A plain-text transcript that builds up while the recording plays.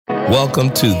Welcome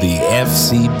to the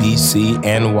FCBC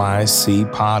NYC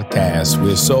podcast.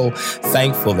 We're so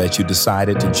thankful that you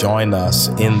decided to join us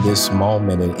in this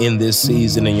moment and in this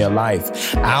season in your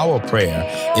life. Our prayer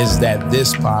is that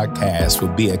this podcast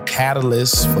will be a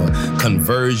catalyst for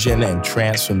conversion and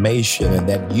transformation, and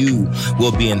that you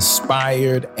will be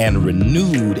inspired and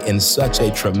renewed in such a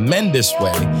tremendous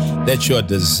way that your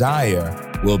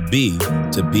desire will be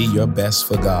to be your best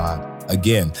for God.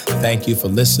 Again, thank you for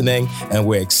listening, and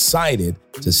we're excited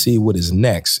to see what is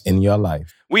next in your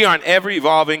life. We are an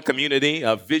ever-evolving community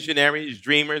of visionaries,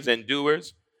 dreamers, and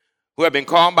doers who have been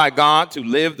called by God to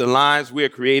live the lives we are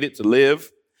created to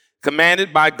live,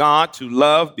 commanded by God to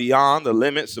love beyond the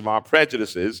limits of our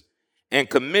prejudices, and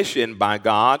commissioned by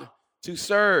God to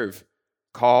serve,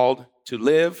 called to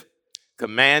live,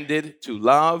 commanded to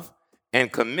love,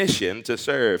 and commissioned to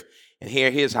serve. And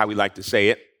here's how we like to say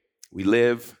it. We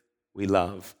live, we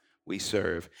love, we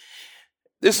serve.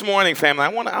 This morning, family,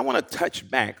 I want to touch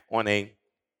back on a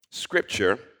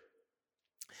scripture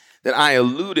that I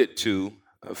alluded to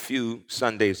a few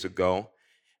Sundays ago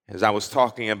as I was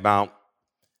talking about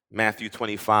Matthew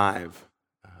 25,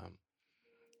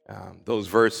 those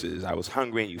verses. I was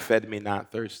hungry and you fed me, not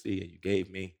thirsty, and you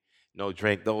gave me no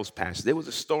drink. Those passages. There was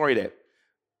a story that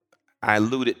I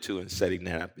alluded to in setting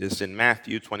that up. It's in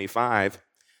Matthew 25,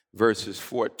 verses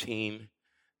 14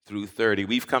 through 30.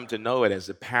 We've come to know it as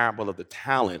the parable of the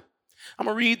talent. I'm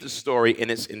going to read the story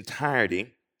in its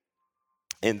entirety,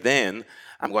 and then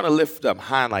I'm going to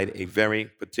highlight a very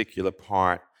particular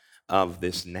part of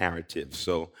this narrative.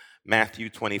 So Matthew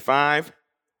 25,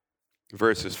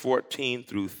 verses 14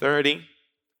 through 30,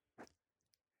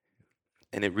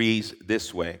 and it reads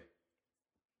this way.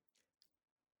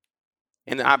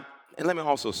 And let me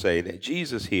also say that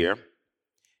Jesus here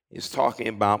is talking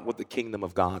about what the kingdom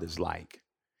of God is like.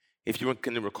 If you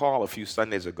can recall a few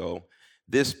Sundays ago,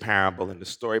 this parable and the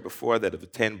story before that of the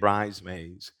 10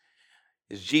 bridesmaids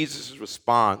is Jesus'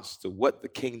 response to what the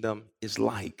kingdom is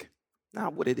like,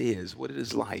 not what it is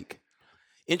like.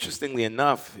 Interestingly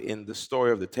enough, in the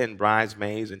story of the 10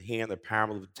 bridesmaids and here in the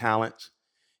parable of the talents,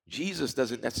 Jesus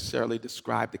doesn't necessarily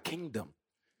describe the kingdom,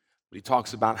 but he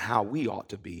talks about how we ought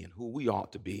to be and who we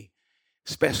ought to be,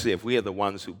 especially if we are the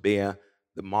ones who bear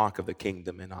the mark of the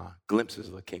kingdom and our glimpses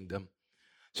of the kingdom.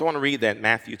 So I want to read that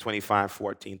Matthew 25,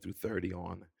 14 through 30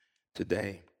 on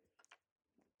today.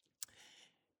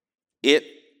 It,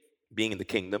 being in the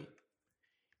kingdom,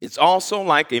 it's also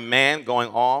like a man going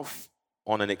off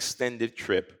on an extended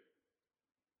trip.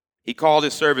 He called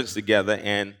his servants together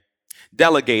and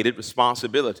delegated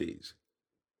responsibilities.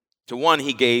 To one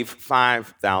he gave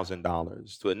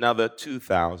 $5,000, to another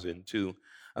 $2,000, to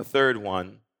a third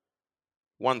one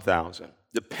 $1,000,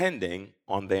 depending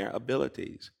on their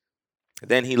abilities.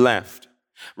 Then he left.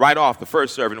 Right off, the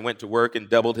first servant went to work and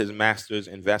doubled his master's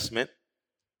investment.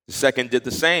 The second did the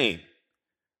same.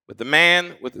 But the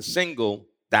man with the single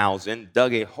 $1,000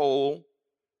 dug a hole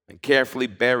and carefully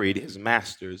buried his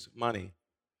master's money.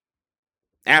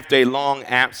 After a long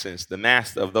absence, the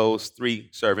master of those 3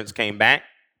 servants came back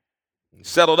and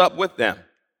settled up with them.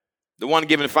 The one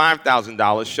given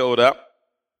 $5,000 showed up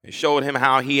and showed him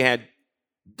how he had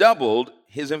doubled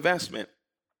his investment.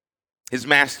 His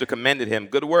master commended him.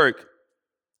 Good work.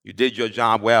 You did your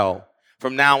job well.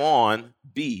 From now on,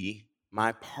 be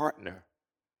my partner.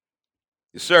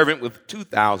 The servant with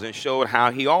 $2,000 showed how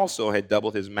he also had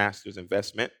doubled his master's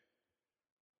investment.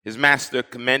 His master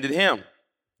commended him.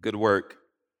 Good work.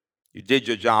 You did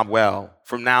your job well.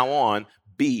 From now on,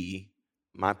 be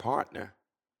my partner.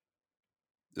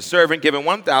 The servant given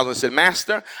 $1,000 said,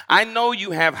 Master, I know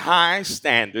you have high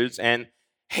standards and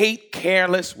hate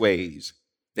careless ways,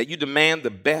 that you demand the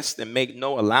best and make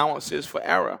no allowances for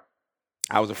error.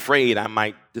 I was afraid I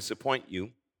might disappoint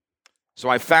you. So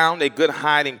I found a good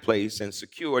hiding place and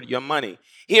secured your money.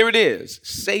 Here it is,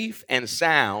 safe and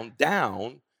sound,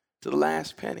 down to the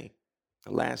last penny,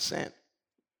 the last cent.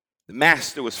 The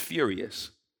master was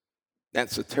furious.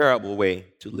 That's a terrible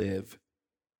way to live.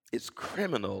 It's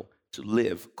criminal to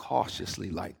live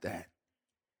cautiously like that.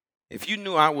 If you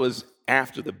knew I was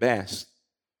after the best,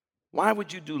 why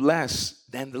would you do less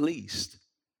than the least?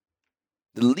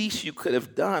 The least you could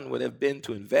have done would have been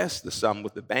to invest the sum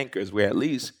with the bankers, where at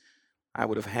least I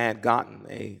would have gotten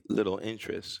a little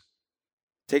interest.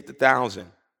 Take the $1,000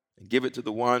 and give it to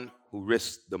the one who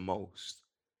risked the most.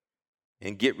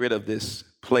 And get rid of this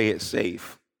play it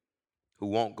safe who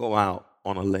won't go out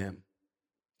on a limb.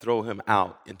 Throw him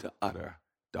out into utter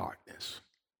darkness.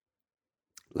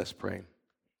 Let's pray.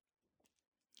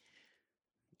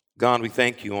 God, we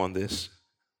thank you on this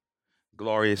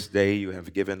glorious day you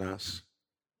have given us.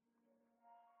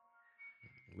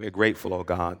 We're grateful, oh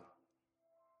God,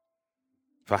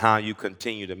 for how you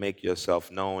continue to make yourself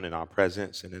known in our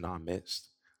presence and in our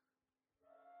midst.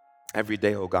 Every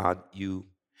day, oh God, you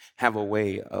have a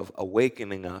way of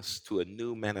awakening us to a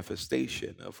new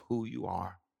manifestation of who you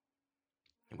are.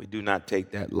 And we do not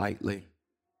take that lightly.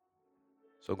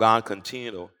 So God,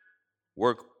 continue to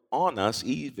work on us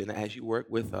even as you work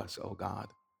with us, oh God,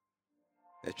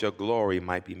 that your glory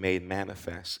might be made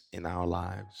manifest in our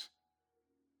lives.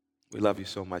 We love you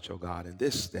so much, oh God. And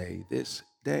this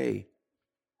day,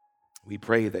 we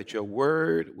pray that your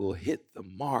word will hit the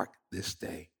mark this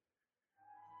day.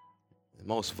 And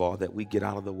most of all, that we get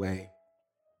out of the way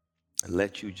and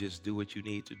let you just do what you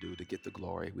need to do to get the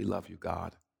glory. We love you,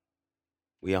 God.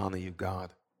 We honor you, God.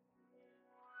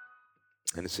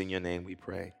 And it's in your name we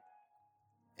pray.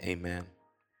 Amen.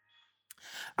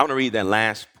 I want to read that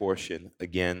last portion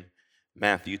again,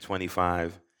 Matthew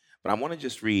 25. But I want to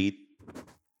just read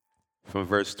from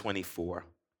verse 24.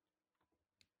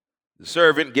 The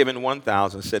servant given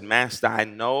 1,000 said, Master, I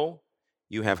know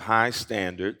you have high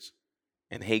standards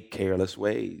and hate careless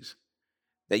ways,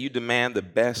 that you demand the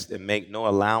best and make no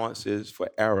allowances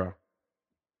for error.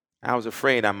 I was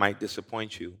afraid I might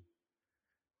disappoint you.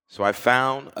 So I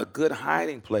found a good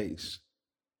hiding place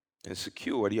and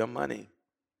secured your money.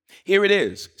 Here it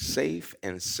is, safe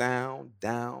and sound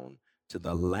down to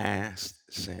the last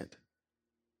cent.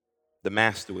 The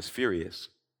master was furious.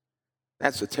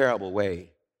 That's a terrible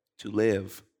way to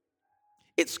live.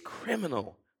 It's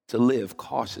criminal to live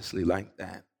cautiously like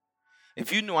that.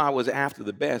 If you knew I was after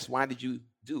the best, why did you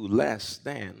do less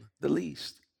than the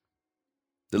least?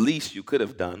 The least you could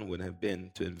have done would have been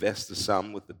to invest the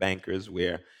sum with the bankers,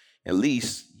 where at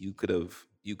least you could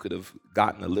have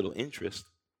gotten a little interest.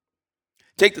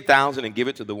 Take the 1,000 and give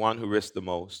it to the one who risked the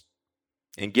most,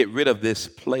 and get rid of this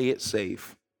play it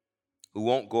safe who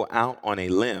won't go out on a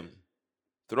limb.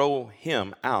 Throw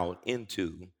him out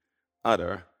into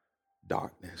utter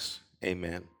darkness.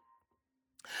 Amen.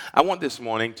 I want this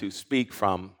morning to speak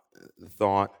from the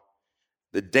thought,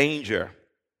 the danger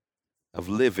of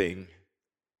living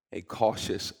a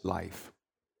cautious life.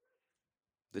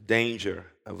 The danger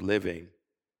of living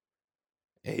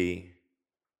a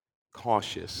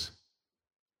cautious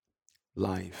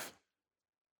life.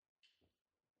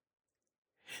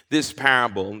 This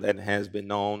parable that has been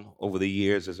known over the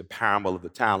years as a parable of the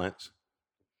talents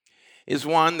is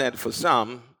one that for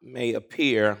some may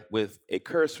appear with a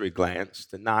cursory glance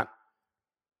to not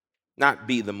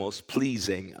be the most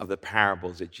pleasing of the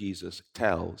parables that Jesus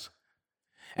tells.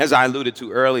 As I alluded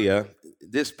to earlier,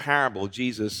 this parable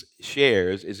Jesus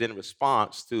shares is in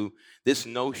response to this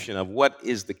notion of what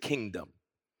is the kingdom?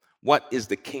 What is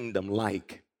the kingdom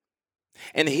like?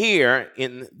 And here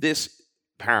in this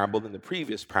parable, in the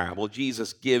previous parable,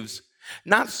 Jesus gives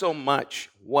not so much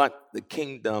what the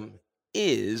kingdom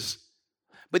is,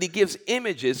 but he gives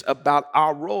images about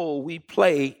our role we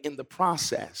play in the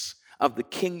process of the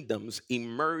kingdom's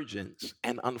emergence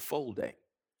and unfolding,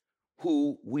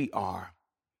 who we are.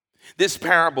 This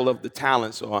parable of the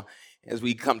talents, or as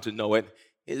we come to know it,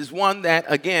 is one that,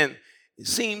 again,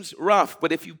 seems rough,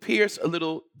 but if you pierce a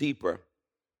little deeper,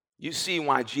 you see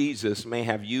why Jesus may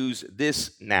have used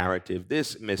this narrative,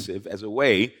 this missive, as a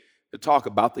way to talk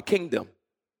about the kingdom.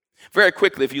 Very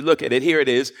quickly, if you look at it, here it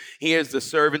is. Here's the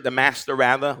servant, the master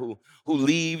rather, who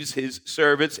leaves his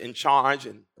servants in charge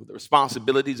and the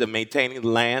responsibilities of maintaining the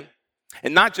land.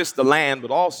 And not just the land, but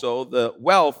also the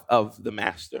wealth of the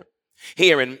master.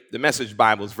 Here in the Message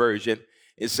Bible's version,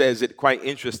 it says it quite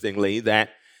interestingly that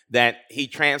he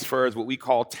transfers what we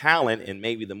call talent in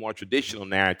maybe the more traditional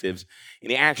narratives, and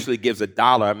he actually gives a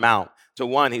dollar amount. To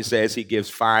one, he says he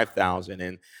gives 5,000,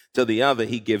 and to the other,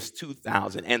 he gives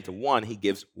 2,000, and to one, he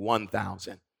gives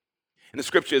 1,000. And the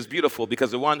scripture is beautiful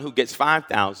because the one who gets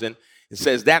 5,000, it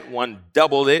says that one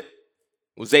doubled it,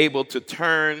 was able to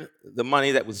turn the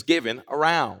money that was given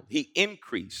around. He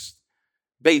increased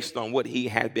based on what he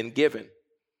had been given.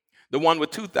 The one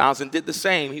with 2,000 did the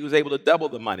same. He was able to double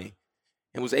the money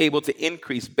and was able to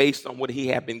increase based on what he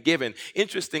had been given.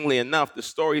 Interestingly enough, the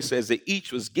story says that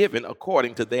each was given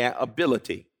according to their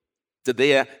ability, to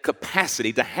their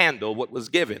capacity to handle what was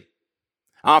given.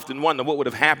 I often wonder what would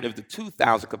have happened if the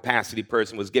 2,000 capacity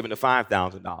person was given the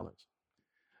 $5,000.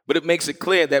 But it makes it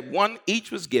clear that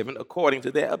each was given according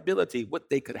to their ability, what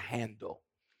they could handle.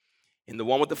 And the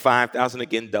one with the 5,000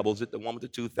 again doubles it. The one with the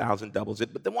 2,000 doubles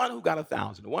it. But the one who got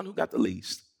 1,000, the one who got the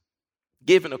least,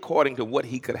 given according to what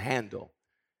he could handle.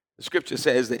 The scripture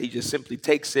says that he just simply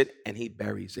takes it and he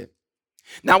buries it.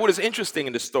 Now, what is interesting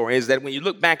in the story is that when you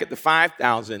look back at the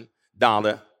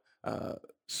 $5,000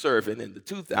 servant and the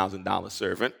 $2,000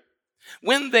 servant,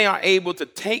 When they are able to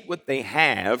take what they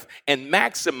have and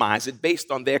maximize it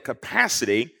based on their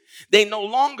capacity, they no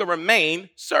longer remain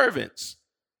servants.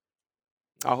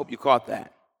 I hope you caught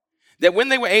that. That when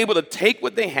they were able to take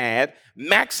what they had,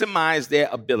 maximize their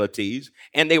abilities,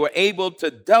 and they were able to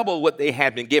double what they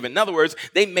had been given. In other words,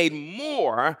 they made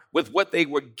more with what they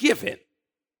were given.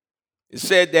 It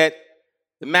said that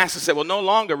the master said, well, no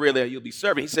longer really you'll be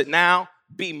serving. He said, now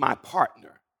be my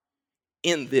partner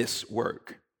in this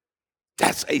work.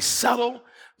 That's a subtle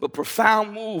but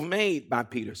profound move made by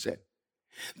Peterson.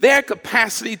 Their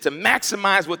capacity to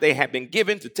maximize what they had been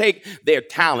given, to take their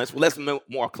talents, well, let's look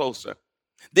more closer,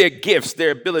 their gifts,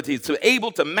 their abilities, to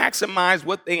able to maximize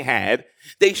what they had,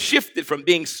 they shifted from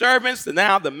being servants to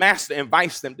now the master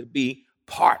invites them to be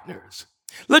partners.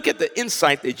 Look at the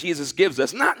insight that Jesus gives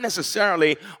us, not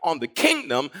necessarily on the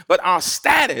kingdom, but our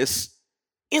status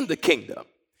in the kingdom.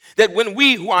 That when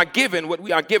we who are given what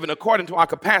we are given according to our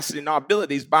capacity and our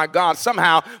abilities by God,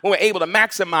 somehow when we're able to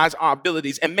maximize our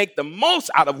abilities and make the most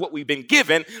out of what we've been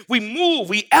given, we move,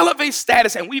 we elevate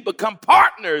status, and we become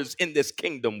partners in this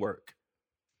kingdom work.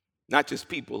 Not just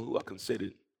people who are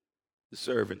considered the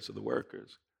servants or the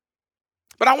workers.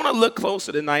 But I want to look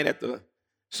closer tonight at the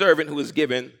servant who was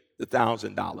given the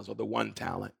 $1,000 or the one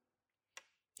talent.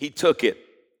 He took it.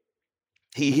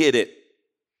 He hid it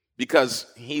because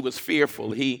he was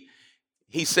fearful. He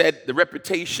said the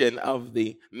reputation of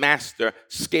the master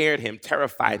scared him,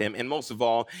 terrified him, and most of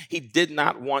all, he did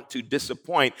not want to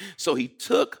disappoint. So he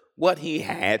took what he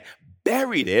had,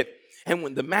 buried it, and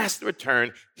when the master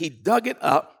returned, he dug it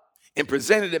up and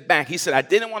presented it back. He said, I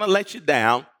didn't want to let you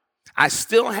down. I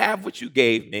still have what you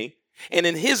gave me. And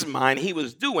in his mind, he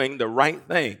was doing the right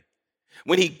thing.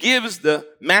 When he gives the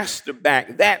master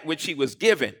back that which he was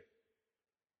given,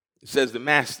 it says the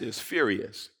master is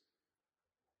furious.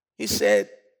 He said,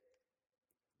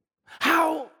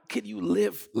 how can you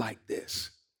live like this?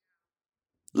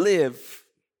 Live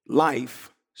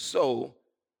life so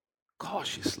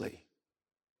cautiously.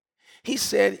 He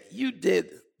said, you did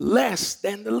less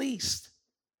than the least.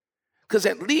 Because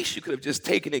at least you could have just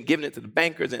taken it and given it to the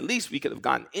bankers, and at least we could have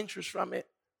gotten interest from it.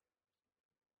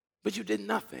 But you did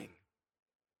nothing.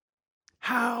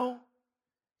 How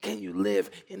can you live?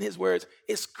 In his words,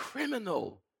 it's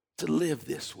criminal to live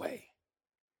this way.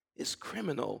 It's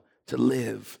criminal to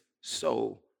live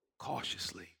so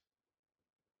cautiously.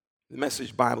 The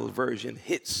Message Bible version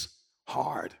hits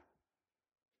hard.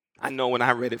 I know when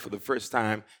I read it for the first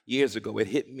time years ago, it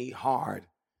hit me hard.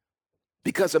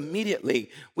 Because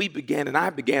immediately I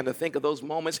began to think of those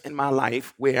moments in my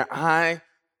life where I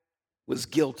was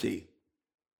guilty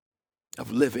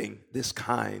of living this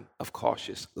kind of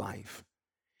cautious life.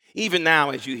 Even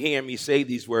now, as you hear me say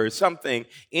these words, something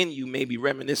in you may be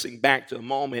reminiscing back to a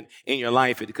moment in your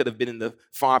life. It could have been in the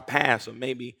far past, or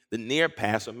maybe the near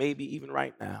past, or maybe even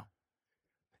right now.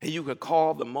 And you can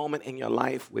call the moment in your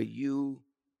life where you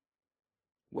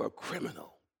were a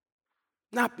criminal.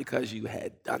 Not because you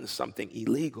had done something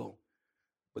illegal,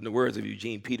 but in the words of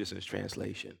Eugene Peterson's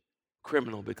translation,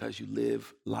 criminal because you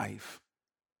live life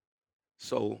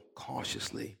so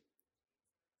cautiously.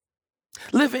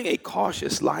 Living a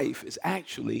cautious life is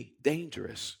actually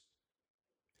dangerous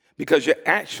because you're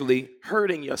actually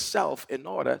hurting yourself in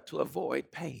order to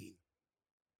avoid pain.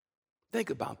 Think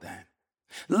about that.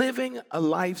 Living a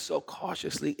life so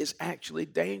cautiously is actually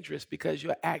dangerous because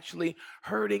you're actually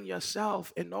hurting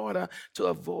yourself in order to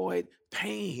avoid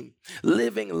pain.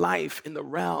 Living life in the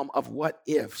realm of what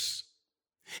ifs.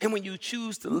 And when you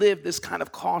choose to live this kind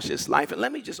of cautious life, and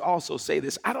let me just also say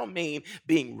this, I don't mean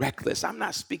being reckless. I'm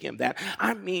not speaking of that.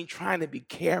 I mean trying to be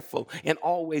careful and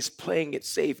always playing it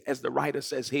safe, as the writer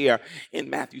says here in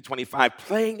Matthew 25,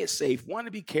 playing it safe, want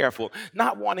to be careful,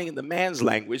 not wanting in the man's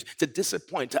language to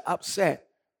disappoint, to upset.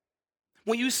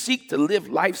 When you seek to live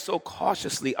life so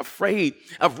cautiously, afraid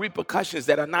of repercussions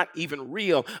that are not even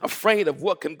real, afraid of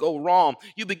what can go wrong,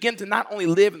 you begin to not only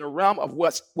live in the realm of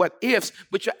what ifs,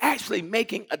 but you're actually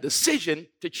making a decision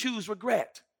to choose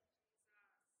regret.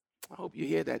 I hope you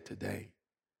hear that today.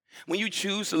 When you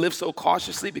choose to live so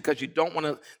cautiously because you don't want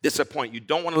to disappoint, you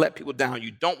don't want to let people down,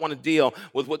 you don't want to deal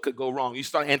with what could go wrong, you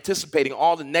start anticipating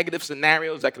all the negative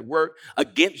scenarios that could work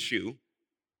against you,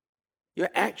 you're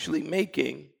actually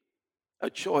making a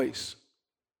choice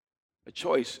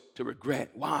to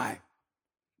regret. Why?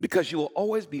 Because you will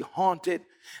always be haunted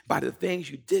by the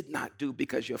things you did not do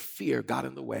because your fear got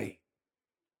in the way.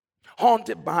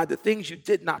 Haunted by the things you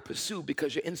did not pursue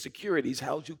because your insecurities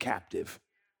held you captive.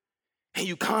 And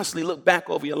you constantly look back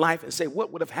over your life and say,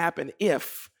 what would have happened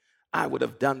if I would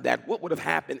have done that? What would have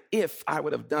happened if I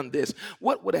would have done this?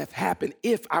 What would have happened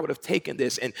if I would have taken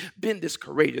this and been this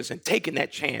courageous and taken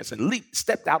that chance and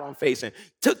stepped out on faith and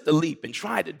took the leap and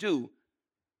tried to do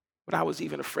what I was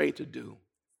even afraid to do?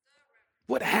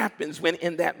 What happens when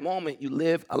in that moment you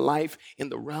live a life in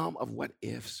the realm of what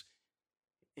ifs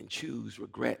and choose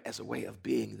regret as a way of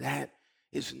being? That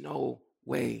is no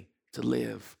way to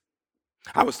live.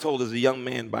 I was told as a young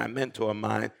man by a mentor of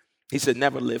mine, he said,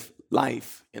 never live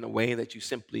life in a way that you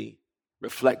simply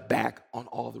reflect back on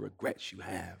all the regrets you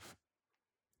have.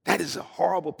 That is a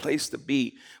horrible place to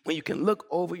be when you can look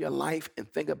over your life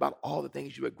and think about all the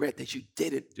things you regret that you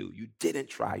didn't do, you didn't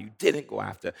try, you didn't go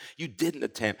after, you didn't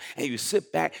attempt, and you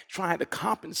sit back trying to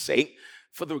compensate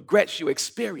for the regrets you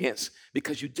experienced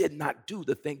because you did not do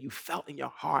the thing you felt in your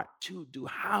heart to do.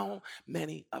 How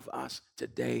many of us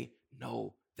today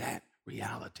know that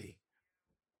reality?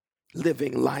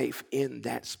 Living life in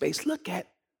that space. Look at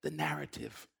the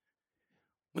narrative.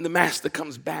 When the master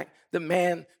comes back, the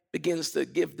man begins to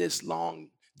give this long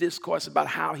discourse about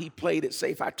how he played it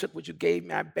safe. I took what you gave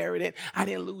me, I buried it. I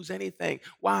didn't lose anything.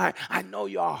 Why? I know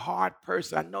you're a hard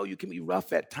person. I know you can be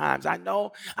rough at times. I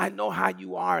know how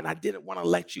you are, and I didn't want to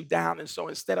let you down. And so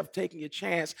instead of taking a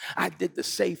chance, I did the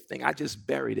safe thing. I just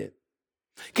buried it.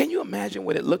 Can you imagine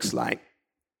what it looks like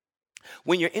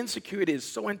when your insecurity is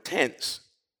so intense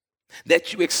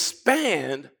that you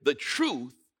expand the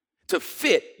truth to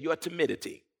fit your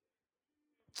timidity?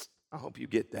 I hope you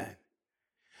get that.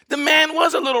 The man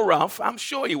was a little rough. I'm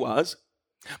sure he was.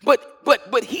 But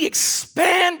he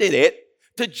expanded it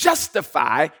to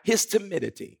justify his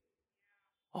timidity.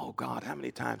 Oh, God, how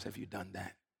many times have you done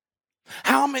that?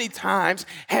 How many times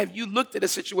have you looked at a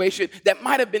situation that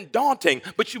might have been daunting,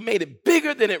 but you made it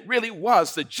bigger than it really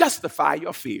was to justify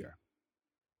your fear?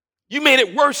 You made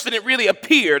it worse than it really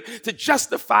appeared to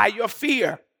justify your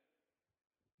fear.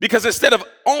 Because instead of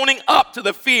owning up to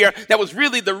the fear that was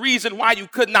really the reason why you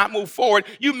could not move forward,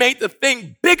 you made the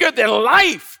thing bigger than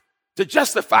life to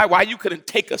justify why you couldn't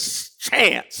take a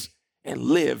chance and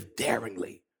live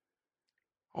daringly.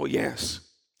 Oh, yes.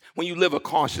 When you live a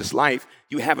cautious life,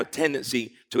 you have a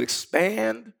tendency to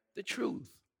expand the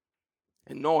truth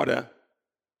in order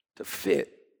to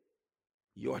fit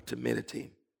your timidity.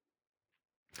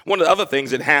 One of the other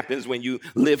things that happens when you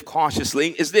live cautiously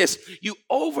is this: you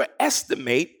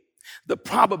overestimate the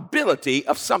probability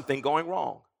of something going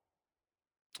wrong.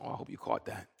 Oh, I hope you caught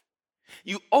that.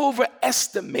 You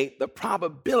overestimate the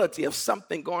probability of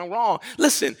something going wrong.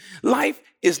 Listen, life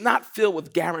is not filled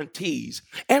with guarantees.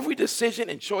 Every decision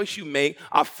and choice you make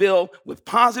are filled with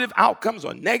positive outcomes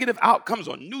or negative outcomes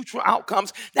or neutral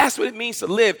outcomes. That's what it means to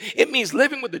live. It means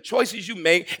living with the choices you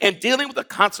make and dealing with the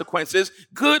consequences,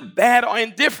 good, bad, or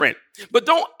indifferent. But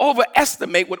don't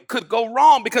overestimate what could go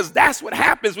wrong, because that's what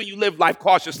happens when you live life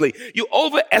cautiously. You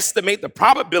overestimate the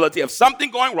probability of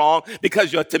something going wrong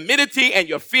because your timidity and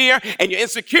your fear and your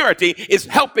insecurity is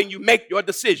helping you make your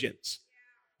decisions.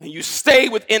 And you stay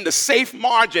within the safe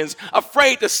margins,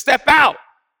 afraid to step out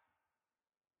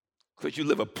because you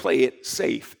live a play it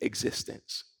safe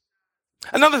existence.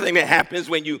 Another thing that happens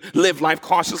when you live life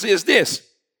cautiously is this: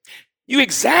 you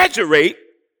exaggerate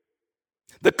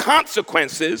the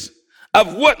consequences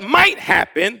of what might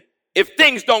happen if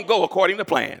things don't go according to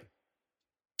plan.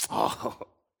 Oh,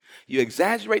 you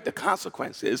exaggerate the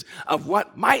consequences of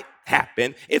what might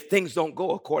happen if things don't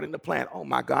go according to plan. Oh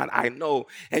my God, I know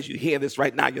as you hear this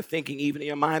right now, you're thinking even in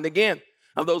your mind again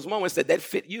of those moments that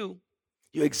fit you.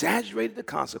 You exaggerated the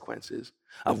consequences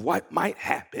of what might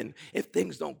happen if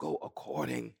things don't go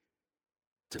according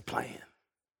to plan.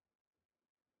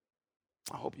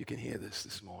 I hope you can hear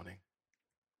this morning.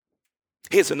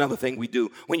 Here's another thing we do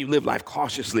when you live life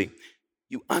cautiously.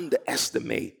 You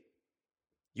underestimate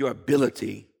your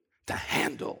ability to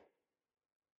handle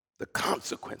the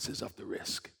consequences of the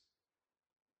risk.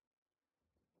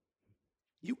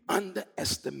 You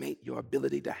underestimate your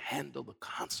ability to handle the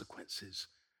consequences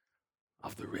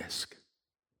of the risk.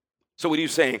 So what are you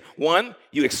saying? One,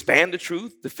 you expand the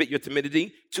truth to fit your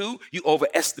timidity. Two, you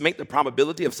overestimate the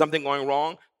probability of something going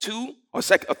wrong.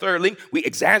 Thirdly, we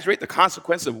exaggerate the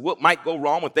consequences of what might go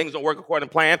wrong when things don't work according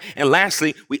to plan. And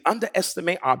lastly, we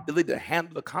underestimate our ability to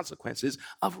handle the consequences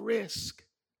of risk.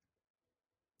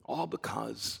 All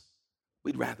because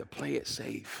we'd rather play it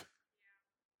safe,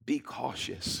 be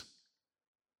cautious,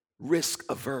 risk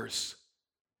averse,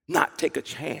 not take a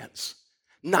chance,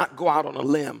 not go out on a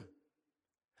limb.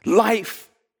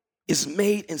 Life is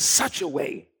made in such a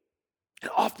way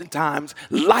that oftentimes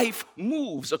life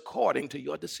moves according to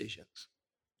your decisions.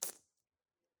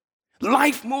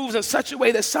 Life moves in such a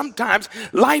way that sometimes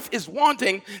life is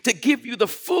wanting to give you the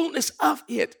fullness of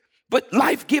it, But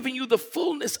life giving you the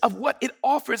fullness of what it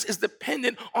offers is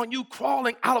dependent on you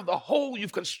crawling out of the hole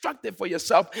you've constructed for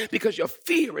yourself because your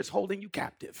fear is holding you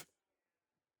captive.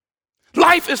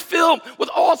 Life is filled with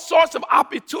all sorts of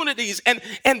opportunities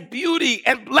and beauty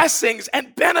and blessings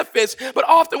and benefits, but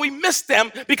often we miss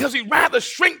them because we rather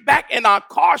shrink back in our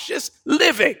cautious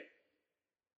living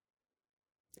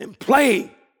and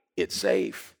play it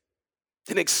safe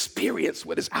than experience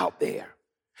what is out there.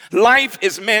 Life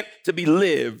is meant to be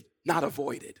lived, not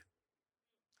avoided.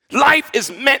 Life is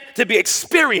meant to be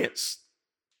experienced,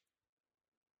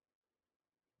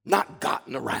 not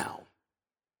gotten around.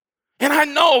 And I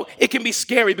know it can be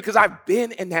scary because I've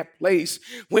been in that place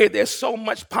where there's so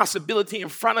much possibility in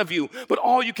front of you, but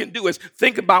all you can do is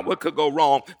think about what could go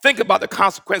wrong. Think about the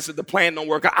consequences of the plan don't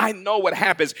work out. I know what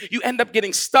happens. You end up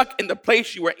getting stuck in the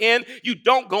place you were in. You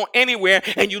don't go anywhere,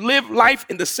 and you live life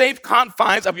in the safe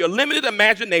confines of your limited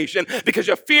imagination because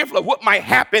you're fearful of what might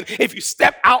happen if you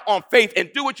step out on faith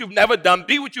and do what you've never done,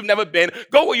 be what you've never been,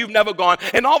 go where you've never gone.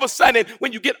 And all of a sudden,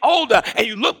 when you get older and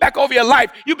you look back over your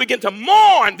life, you begin to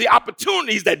mourn the opportunities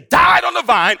that died on the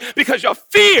vine because your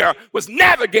fear was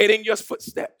navigating your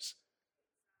footsteps.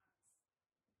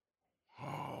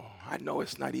 Oh, I know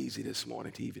it's not easy this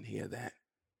morning to even hear that,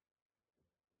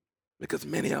 because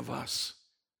many of us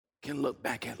can look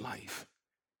back at life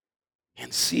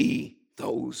and see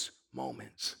those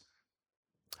moments.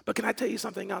 But can I tell you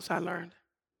something else I learned?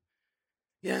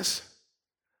 Yes,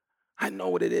 I know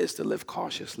what it is to live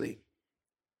cautiously.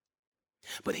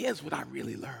 But here's what I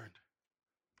really learned.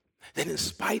 That in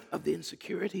spite of the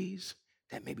insecurities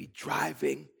that may be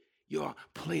driving your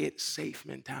play it safe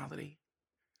mentality,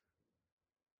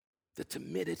 the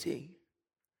timidity,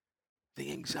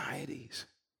 the anxieties,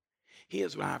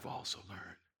 here's what I've also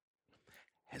learned.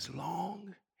 As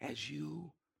long as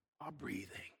you are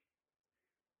breathing,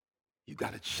 you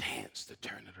got a chance to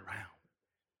turn it around.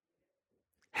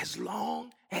 As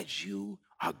long as you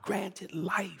are granted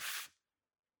life,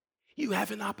 you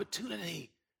have an opportunity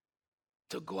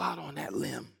to go out on that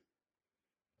limb.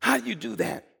 How do you do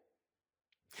that?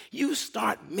 You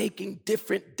start making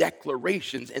different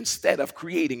declarations instead of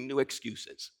creating new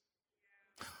excuses.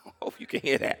 I hope you can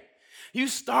hear that. You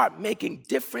start making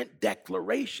different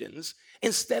declarations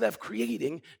instead of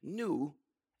creating new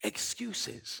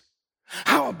excuses.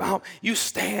 How about you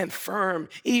stand firm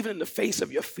even in the face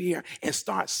of your fear and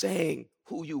start saying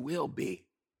who you will be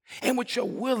and what you're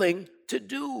willing to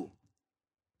do?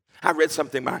 I read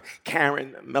something by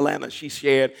Karen Milana. She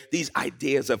shared these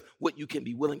ideas of what you can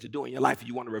be willing to do in your life if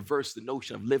you want to reverse the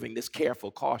notion of living this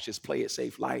careful, cautious, play it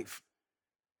safe life.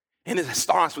 And it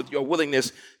starts with your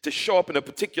willingness to show up in a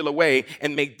particular way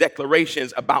and make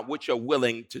declarations about what you're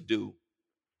willing to do.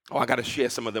 Oh, I got to share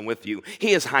some of them with you.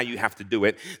 Here's how you have to do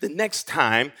it. The next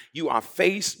time you are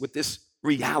faced with this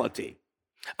reality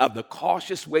of the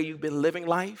cautious way you've been living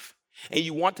life, and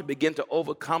you want to begin to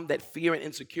overcome that fear and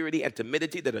insecurity and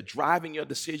timidity that are driving your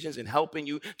decisions and helping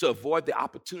you to avoid the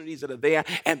opportunities that are there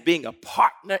and being a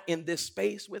partner in this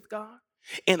space with God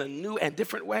in a new and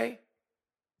different way,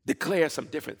 declare some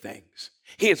different things.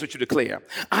 Here's what you declare.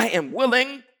 I am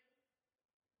willing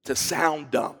to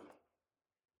sound dumb.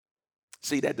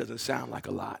 See, that doesn't sound like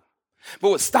a lot.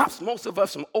 But what stops most of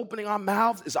us from opening our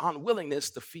mouths is our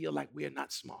unwillingness to feel like we're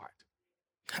not smart.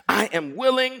 I am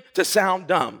willing to sound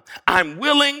dumb. I'm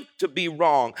willing to be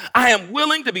wrong. I am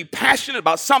willing to be passionate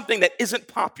about something that isn't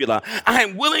popular. I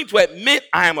am willing to admit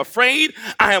I am afraid.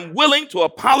 I am willing to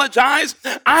apologize.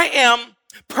 I am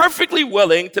perfectly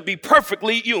willing to be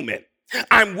perfectly human.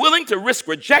 I'm willing to risk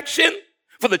rejection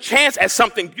for the chance at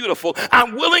something beautiful.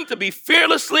 I'm willing to be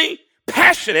fearlessly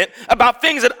passionate about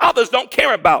things that others don't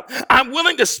care about. I'm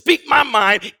willing to speak my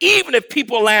mind even if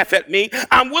people laugh at me.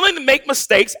 I'm willing to make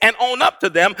mistakes and own up to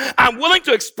them. I'm willing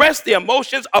to express the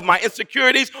emotions of my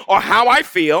insecurities or how I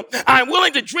feel. I'm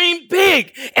willing to dream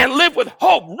big and live with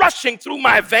hope rushing through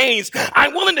my veins.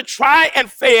 I'm willing to try and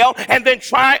fail and then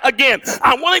try again.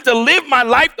 I'm willing to live my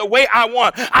life the way I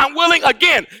want. I'm willing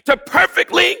again to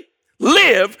perfectly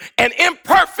live an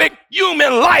imperfect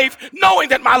human life, knowing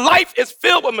that my life is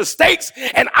filled with mistakes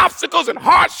and obstacles and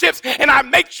hardships, and I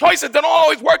make choices that don't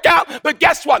always work out. But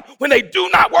guess what? When they do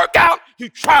not work out, you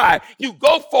try, you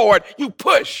go forward, you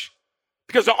push.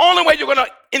 Because the only way you're going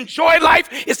to enjoy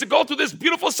life is to go through this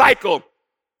beautiful cycle.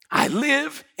 I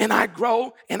live and I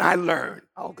grow and I learn.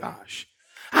 Oh gosh.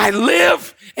 I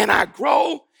live and I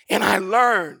grow and I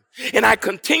learn. And I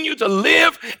continue to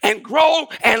live and grow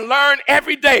and learn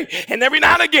every day. And every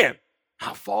now and again,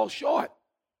 I'll fall short.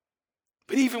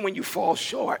 But even when you fall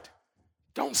short,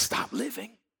 don't stop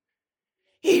living.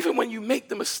 Even when you make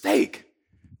the mistake,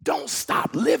 don't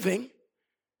stop living.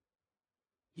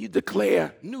 You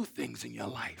declare new things in your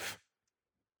life.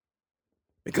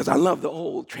 Because I love the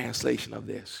old translation of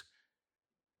this.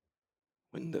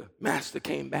 When the master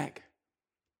came back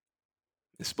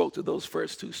and spoke to those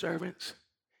first two servants,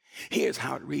 here's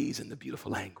how it reads in the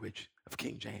beautiful language of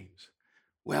King James.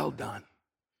 Well done,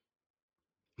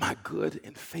 my good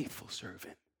and faithful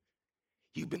servant.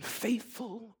 You've been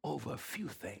faithful over a few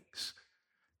things.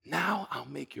 Now I'll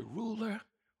make you ruler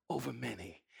over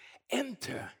many.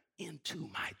 Enter into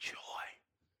my joy.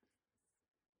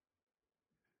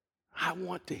 I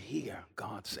want to hear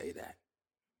God say that.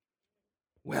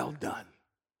 Well done,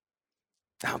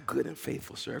 thou good and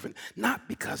faithful servant. Not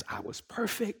because I was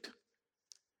perfect,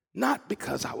 not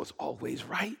because I was always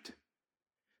right,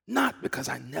 not because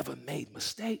I never made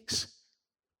mistakes,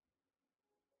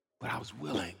 but I was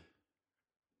willing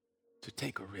to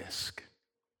take a risk,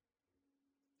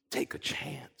 take a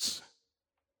chance,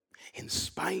 in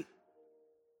spite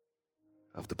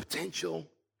of the potential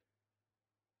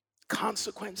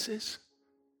consequences.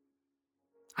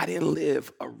 I didn't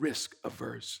live a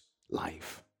risk-averse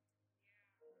life.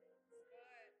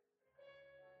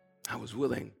 I was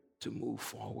willing to move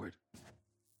forward.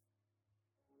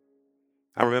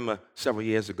 I remember several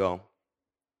years ago,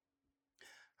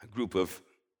 a group of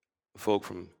folk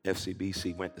from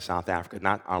FCBC went to South Africa,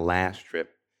 not our last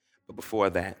trip, but before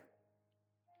that.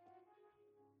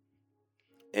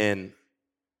 And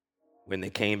when they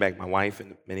came back, my wife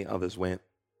and many others went.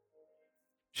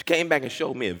 She came back and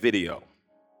showed me a video.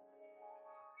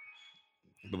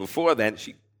 But before that,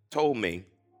 she told me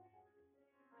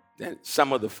that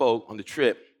some of the folk on the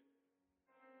trip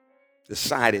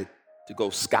decided to go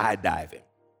skydiving.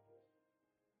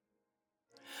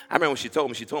 I remember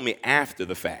when she told me after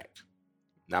the fact,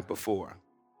 not before.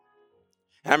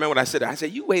 And I remember what I said. I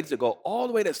said, you waited to go all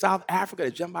the way to South Africa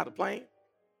to jump out of a plane?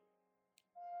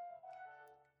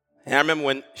 And I remember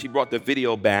when she brought the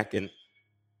video back and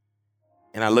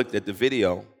I looked at the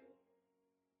video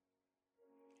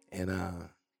and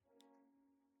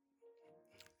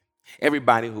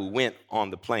everybody who went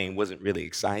on the plane wasn't really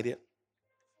excited.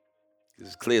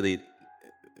 Because clearly,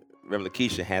 Reverend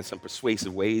Lakeisha had some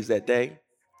persuasive ways that day.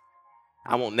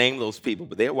 I won't name those people,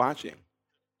 but they're watching.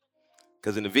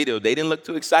 Because in the video, they didn't look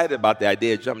too excited about the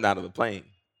idea of jumping out of a plane.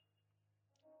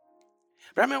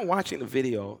 But I remember watching the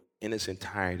video in its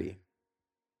entirety.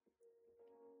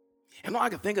 And all I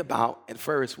could think about at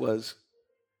first was,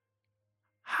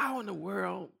 how in the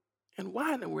world and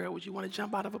why in the world would you want to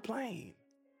jump out of a plane?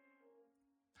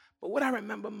 But what I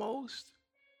remember most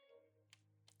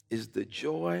is the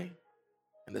joy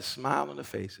and the smile on the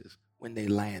faces when they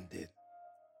landed.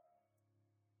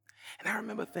 And I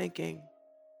remember thinking,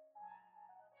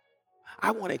 I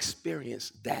want to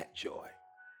experience that joy.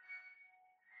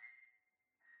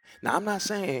 Now, I'm not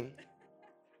saying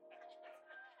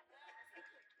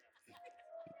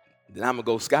that I'm going to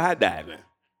go skydiving.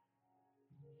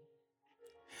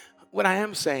 What I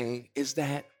am saying is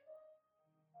that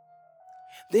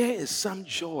there is some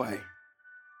joy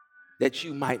that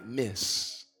you might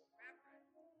miss.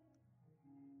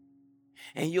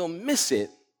 And you'll miss it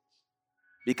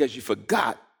because you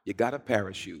forgot you got a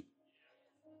parachute.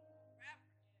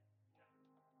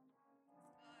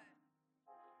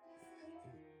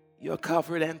 You're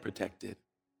covered and protected.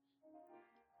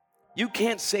 You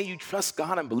can't say you trust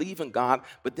God and believe in God,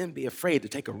 but then be afraid to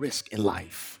take a risk in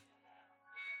life.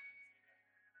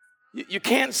 You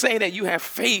can't say that you have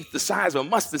faith the size of a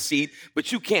mustard seed,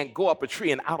 but you can't go up a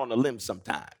tree and out on a limb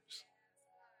sometimes.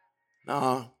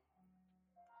 No,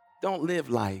 don't live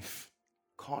life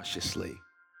cautiously.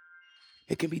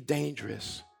 It can be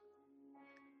dangerous.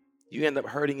 You end up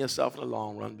hurting yourself in the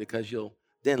long run because you'll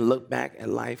then look back at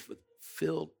life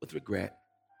filled with regret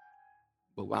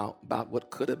about what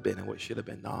could have been and what should have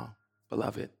been. No,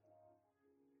 beloved.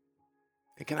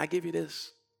 And can I give you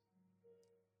this?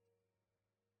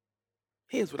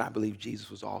 Here's what I believe Jesus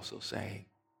was also saying.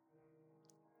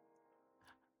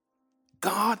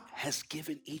 God has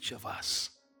given each of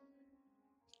us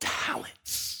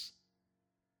talents,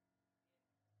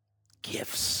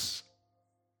 gifts.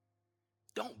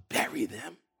 Don't bury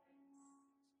them.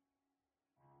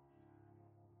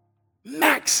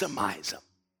 Maximize them.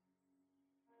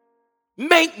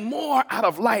 Make more out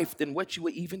of life than what you were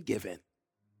even given.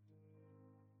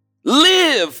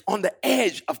 Live on the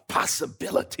edge of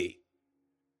possibility.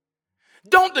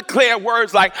 Don't declare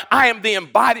words like, I am the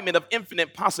embodiment of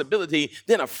infinite possibility,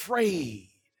 then afraid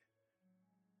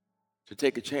to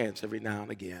take a chance every now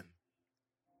and again.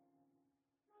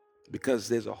 Because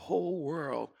there's a whole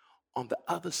world on the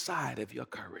other side of your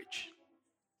courage,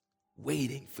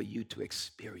 waiting for you to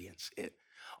experience it.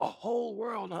 A whole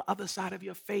world on the other side of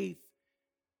your faith,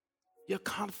 your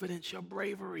confidence, your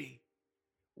bravery,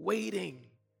 waiting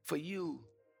for you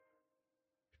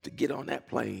to get on that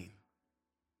plane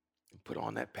and put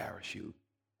on that parachute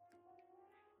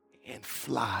and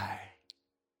fly,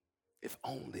 if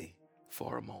only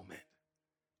for a moment.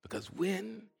 Because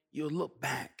when you look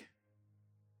back,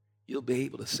 you'll be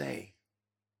able to say,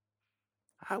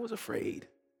 I was afraid,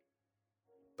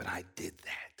 but I did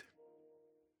that.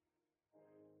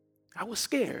 I was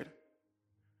scared,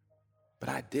 but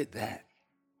I did that.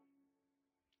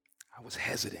 I was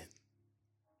hesitant,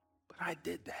 but I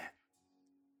did that.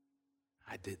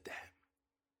 I did that.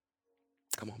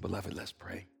 Come on, beloved, let's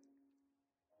pray.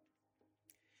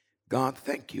 God,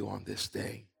 thank you on this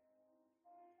day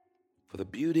for the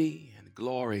beauty and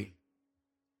glory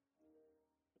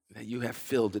that you have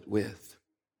filled it with.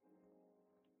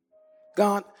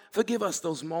 God, forgive us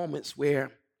those moments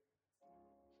where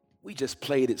we just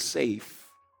played it safe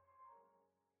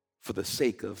for the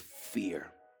sake of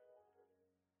fear.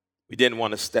 We didn't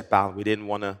want to step out. We didn't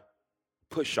want to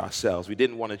push ourselves. We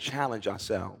didn't want to challenge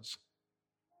ourselves.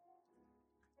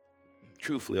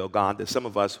 Truthfully, oh God, there's some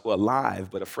of us who are alive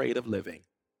but afraid of living.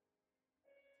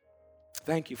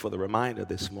 Thank you for the reminder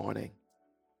this morning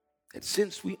that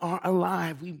since we are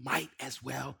alive, we might as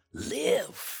well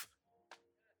live.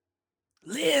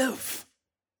 Live.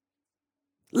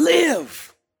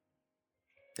 Live.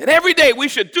 And every day we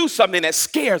should do something that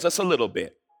scares us a little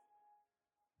bit.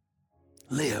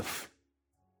 Live.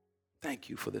 Thank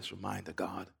you for this reminder,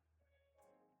 God,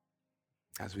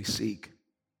 as we seek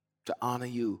to honor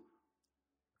you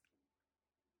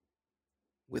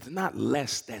with not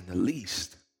less than the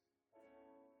least,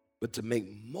 but to make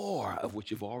more of what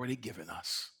you've already given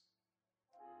us.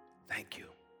 Thank you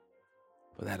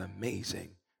for that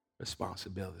amazing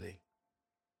responsibility.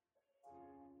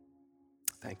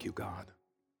 Thank you, God.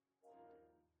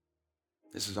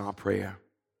 This is our prayer.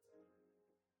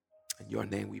 In your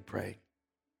name we pray.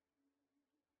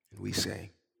 And we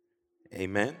say,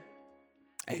 amen.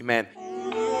 Amen.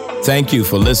 Thank you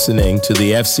for listening to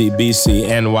the FCBC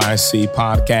NYC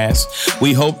podcast.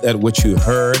 We hope that what you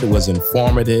heard was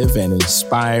informative and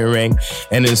inspiring,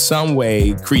 and in some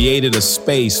way created a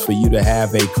space for you to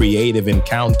have a creative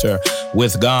encounter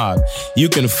with God. You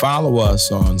can follow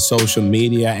us on social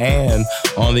media and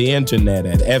on the internet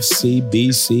at fcbcnyc.org.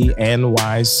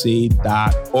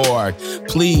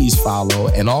 Please follow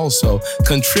and also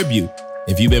contribute.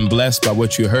 If you've been blessed by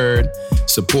what you heard,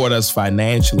 support us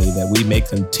financially that we may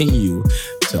continue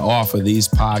to offer these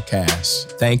podcasts.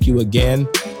 Thank you again,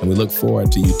 and we look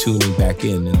forward to you tuning back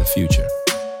in the future.